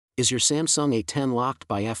Is your Samsung A10 locked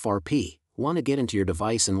by FRP? Want to get into your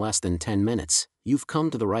device in less than 10 minutes? You've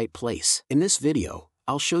come to the right place. In this video,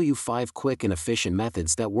 I'll show you 5 quick and efficient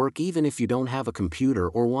methods that work even if you don't have a computer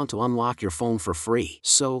or want to unlock your phone for free.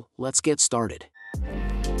 So, let's get started.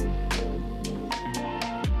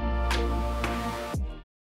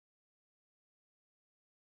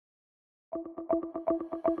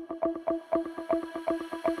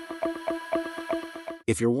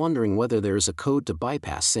 If you're wondering whether there is a code to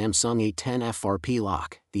bypass Samsung A10 FRP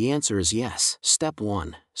lock, the answer is yes. Step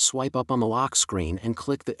 1. Swipe up on the lock screen and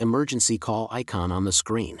click the emergency call icon on the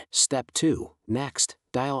screen. Step 2. Next,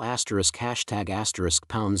 dial ###pound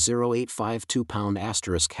 0852 pound *#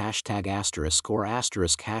 or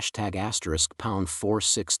 *# pound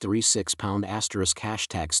 4636 pound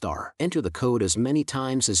 *#*. Enter the code as many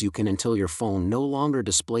times as you can until your phone no longer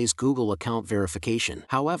displays Google account verification.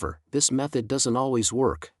 However, this method doesn't always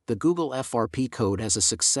work. The Google FRP code has a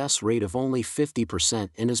success rate of only 50%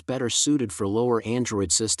 and is better suited for lower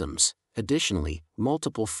Android systems. Additionally,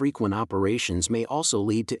 multiple frequent operations may also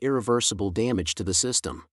lead to irreversible damage to the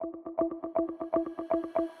system.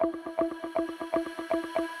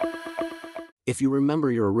 If you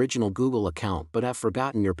remember your original Google account but have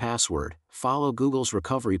forgotten your password, follow Google's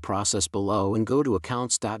recovery process below and go to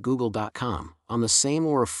accounts.google.com. On the same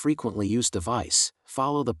or a frequently used device,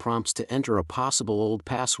 follow the prompts to enter a possible old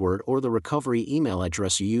password or the recovery email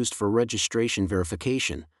address you used for registration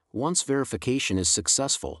verification. Once verification is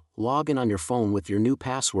successful, log in on your phone with your new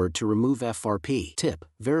password to remove FRP. Tip: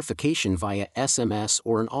 verification via SMS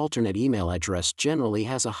or an alternate email address generally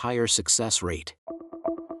has a higher success rate.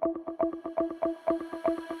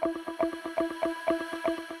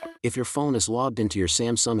 If your phone is logged into your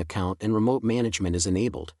Samsung account and remote management is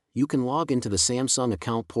enabled, you can log into the Samsung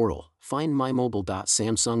account portal, find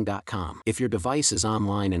iMobie.samsung.com. If your device is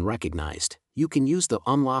online and recognized, you can use the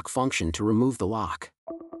unlock function to remove the lock.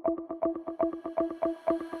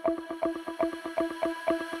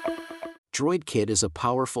 DroidKit is a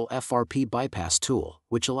powerful FRP bypass tool,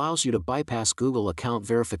 which allows you to bypass Google account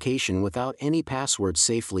verification without any password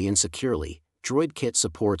safely and securely. DroidKit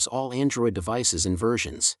supports all Android devices and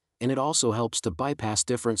versions, and it also helps to bypass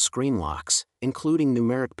different screen locks, including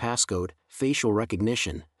numeric passcode, facial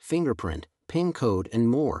recognition, fingerprint, PIN code, and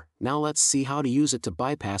more. Now let's see how to use it to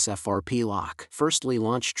bypass FRP lock. Firstly,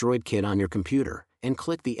 launch DroidKit on your computer, and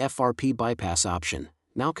click the FRP bypass option.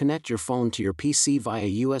 Now connect your phone to your PC via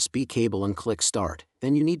USB cable and click Start.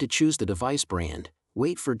 Then you need to choose the device brand.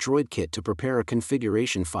 Wait for DroidKit to prepare a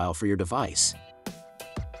configuration file for your device.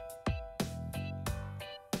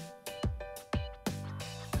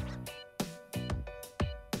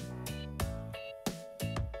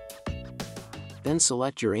 Then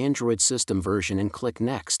select your Android system version and click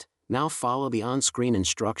Next. Now follow the on-screen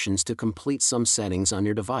instructions to complete some settings on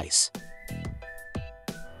your device.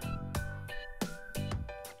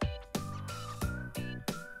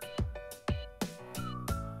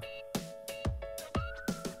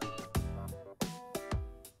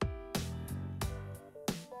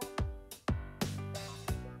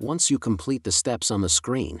 Once you complete the steps on the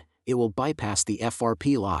screen, it will bypass the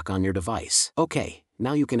FRP lock on your device. Okay,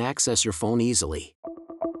 now you can access your phone easily.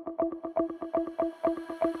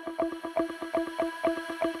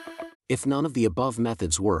 If none of the above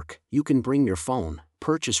methods work, you can bring your phone,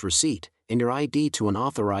 purchase receipt, and your ID to an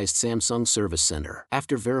authorized Samsung service center.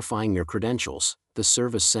 After verifying your credentials, the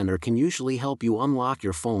service center can usually help you unlock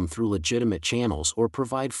your phone through legitimate channels or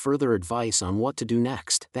provide further advice on what to do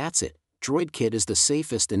next. That's it. DroidKit is the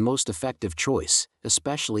safest and most effective choice,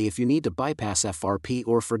 especially if you need to bypass FRP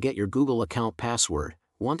or forget your Google account password.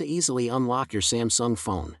 Want to easily unlock your Samsung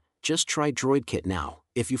phone? Just try DroidKit now.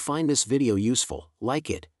 If you find this video useful,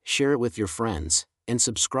 like it, share it with your friends, and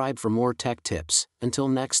subscribe for more tech tips. Until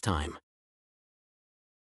next time.